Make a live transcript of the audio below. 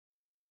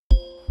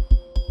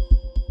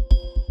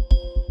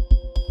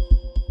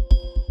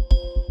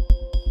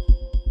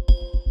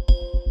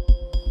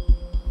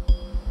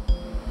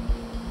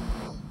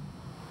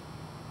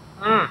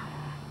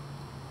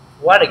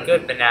What a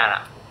good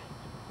banana.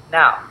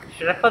 Now,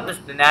 should I put this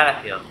banana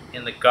peel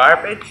in the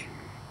garbage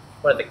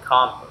or the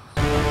compost?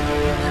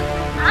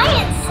 I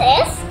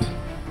insist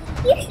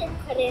you should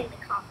put it in the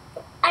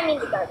compost. I mean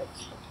the garbage.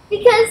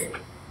 Because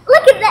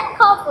look at that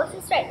compost,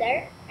 it's right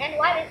there. And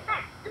why is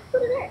that? Let's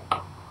put it there.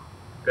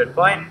 Good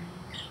point.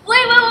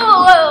 Wait.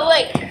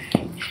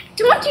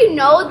 Don't you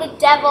know the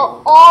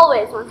devil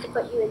always wants to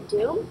put you in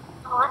doom?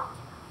 What?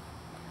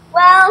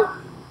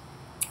 Well,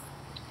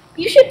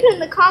 you should put it in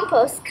the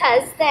compost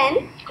because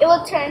then it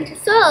will turn to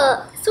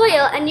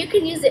soil and you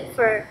can use it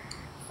for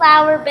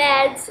flower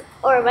beds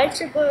or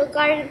vegetable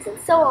gardens and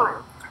so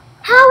on.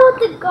 How about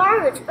the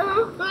garbage?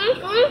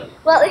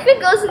 Well, if it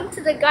goes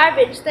into the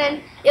garbage,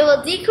 then it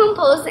will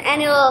decompose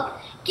and it will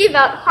give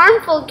out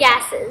harmful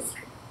gases.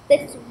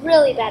 That's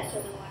really bad for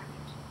the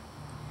environment.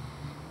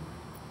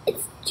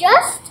 It's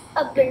just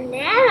a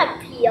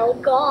banana peel,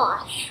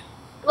 gosh.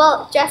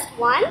 Well, just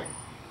one?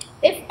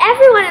 If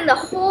everyone in the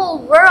whole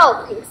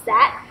world thinks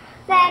that,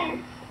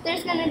 then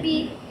there's going to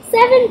be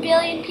 7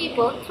 billion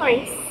people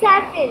throwing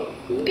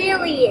 7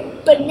 billion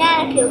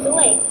banana peels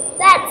away.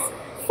 That's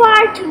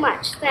far too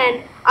much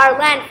than our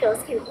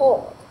landfills can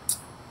hold.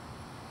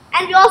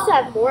 And we also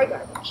have more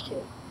garbage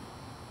too.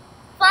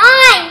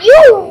 Fine,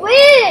 you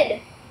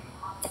win!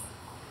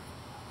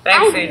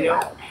 Thanks,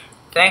 Angel.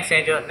 Thanks,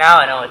 Angel. Now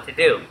I know what to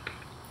do.